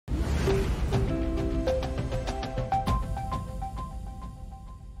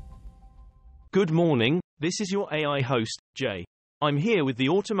Good morning, this is your AI host, Jay. I'm here with the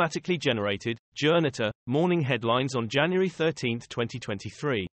automatically generated, Journato, morning headlines on January 13,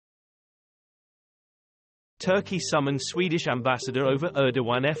 2023. Turkey summons Swedish ambassador over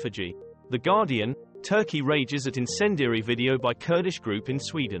Erdogan effigy. The Guardian, Turkey rages at incendiary video by Kurdish group in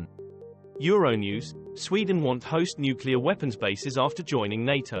Sweden. Euronews, Sweden won't host nuclear weapons bases after joining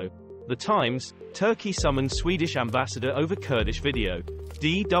NATO. The Times, Turkey summons Swedish ambassador over Kurdish video.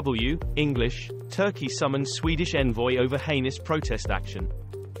 DW, English, Turkey summons Swedish envoy over heinous protest action.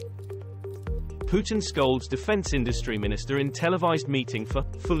 Putin scolds defense industry minister in televised meeting for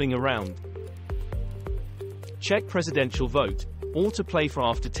fooling around. Czech presidential vote, all to play for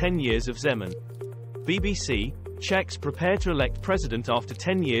after 10 years of Zeman. BBC, Czechs prepare to elect president after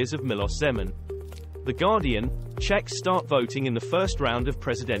 10 years of Miloš Zeman. The Guardian, Czechs start voting in the first round of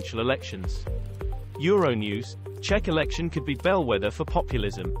presidential elections. Euronews, Czech election could be bellwether for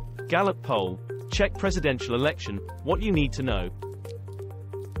populism. Gallup poll, Czech presidential election, what you need to know.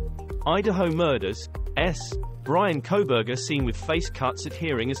 Idaho murders, Brian Kohberger seen with face cuts at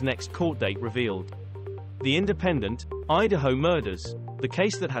hearing as next court date revealed. The Independent, Idaho murders, the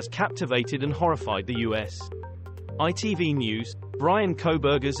case that has captivated and horrified the U.S. ITV News, Brian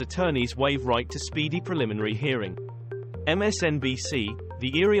Kohberger's attorneys waive right to speedy preliminary hearing. MSNBC,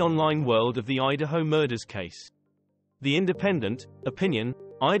 the eerie online world of the Idaho murders case. The Independent, opinion,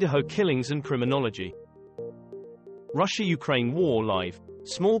 Idaho killings and criminology. Russia-Ukraine war live,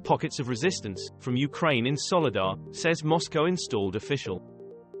 small pockets of resistance, from Ukraine in Soledar, says Moscow installed official.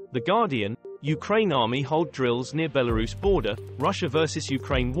 The Guardian, Ukraine army hold drills near Belarus border, Russia versus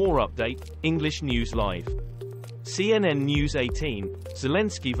Ukraine war update, English News Live. CNN News 18,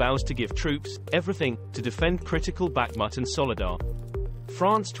 Zelensky vows to give troops, everything, to defend critical Bakhmut and Soledar.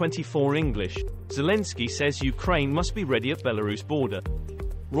 France 24 English, Zelensky says Ukraine must be ready at Belarus border.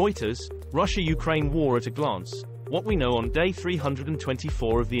 Reuters, Russia-Ukraine war at a glance, what we know on day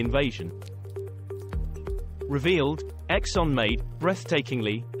 324 of the invasion. Revealed, Exxon made,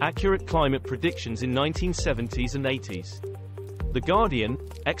 breathtakingly, accurate climate predictions in 1970s and 80s. The Guardian,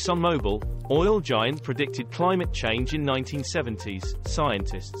 ExxonMobil, oil giant predicted climate change in 1970s,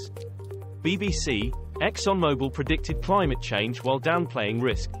 scientists. BBC, ExxonMobil predicted climate change while downplaying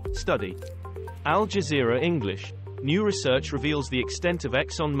risk, study. Al Jazeera English, new research reveals the extent of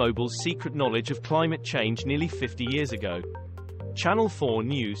ExxonMobil's secret knowledge of climate change nearly 50 years ago. Channel 4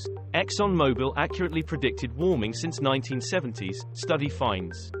 News, ExxonMobil accurately predicted warming since 1970s, study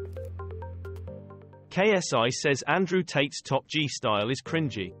finds. KSI says Andrew Tate's top G style is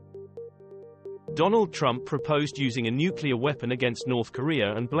cringey. Donald Trump proposed using a nuclear weapon against North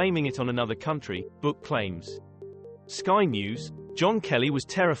Korea and blaming it on another country, book claims. Sky News, John Kelly was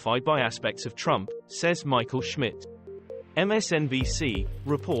terrified by aspects of Trump, says Michael Schmidt. MSNBC,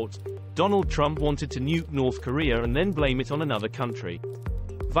 report, Donald Trump wanted to nuke North Korea and then blame it on another country.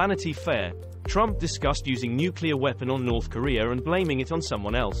 Vanity Fair, Trump discussed using nuclear weapon on North Korea and blaming it on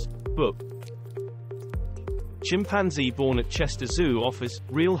someone else, book. Chimpanzee born at Chester Zoo offers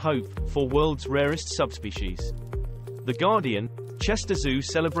real hope for world's rarest subspecies. The Guardian, Chester Zoo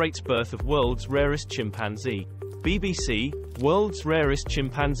celebrates birth of world's rarest chimpanzee. BBC, world's rarest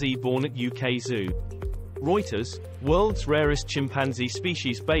chimpanzee born at UK Zoo. Reuters, world's rarest chimpanzee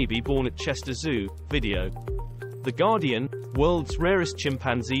species baby born at Chester Zoo, video. The Guardian, world's rarest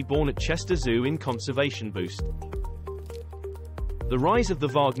chimpanzee born at Chester Zoo in conservation boost. The rise of the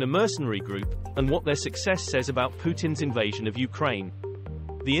Wagner mercenary group, and what their success says about Putin's invasion of Ukraine.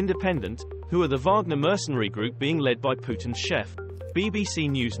 The Independent, who are the Wagner mercenary group being led by Putin's chef? BBC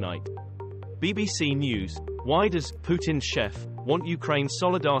Newsnight. BBC News, why does Putin's chef want Ukraine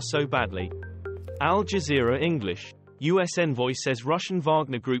Soledar so badly? Al Jazeera English, US envoy says Russian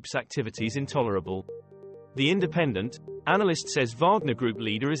Wagner group's activities intolerable. The Independent, analyst says Wagner group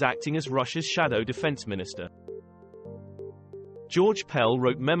leader is acting as Russia's shadow defense minister. George Pell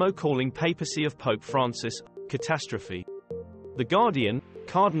wrote memo calling papacy of Pope Francis, catastrophe. The Guardian,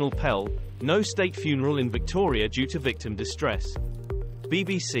 Cardinal Pell, no state funeral in Victoria due to victim distress.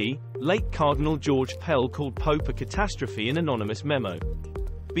 BBC, late Cardinal George Pell called Pope a catastrophe in anonymous memo.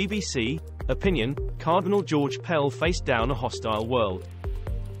 BBC, opinion, Cardinal George Pell faced down a hostile world.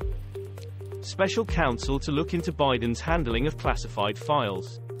 Special counsel to look into Biden's handling of classified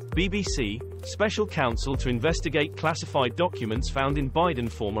files. BBC, special counsel to investigate classified documents found in Biden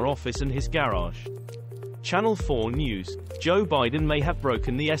former office and his garage. Channel 4 News, Joe Biden may have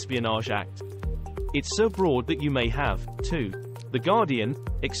broken the Espionage Act. It's so broad that you may have, too. The Guardian,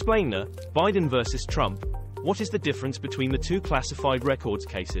 explainer, Biden versus Trump, what is the difference between the two classified records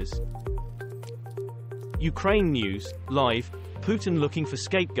cases? Ukraine News, live, Putin looking for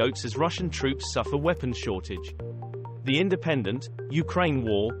scapegoats as Russian troops suffer weapons shortage. The Independent, Ukraine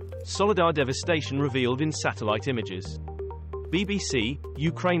war, Soledar devastation revealed in satellite images. BBC,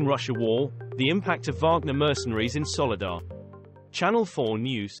 Ukraine-Russia war, the impact of Wagner mercenaries in Soledar. Channel 4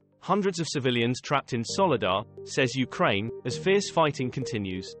 News, hundreds of civilians trapped in Soledar, says Ukraine, as fierce fighting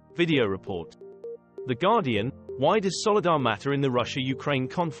continues. Video report. The Guardian, why does Soledar matter in the Russia-Ukraine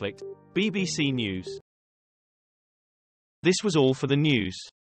conflict? BBC News. This was all for the news.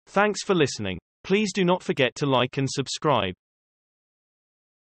 Thanks for listening. Please do not forget to like and subscribe.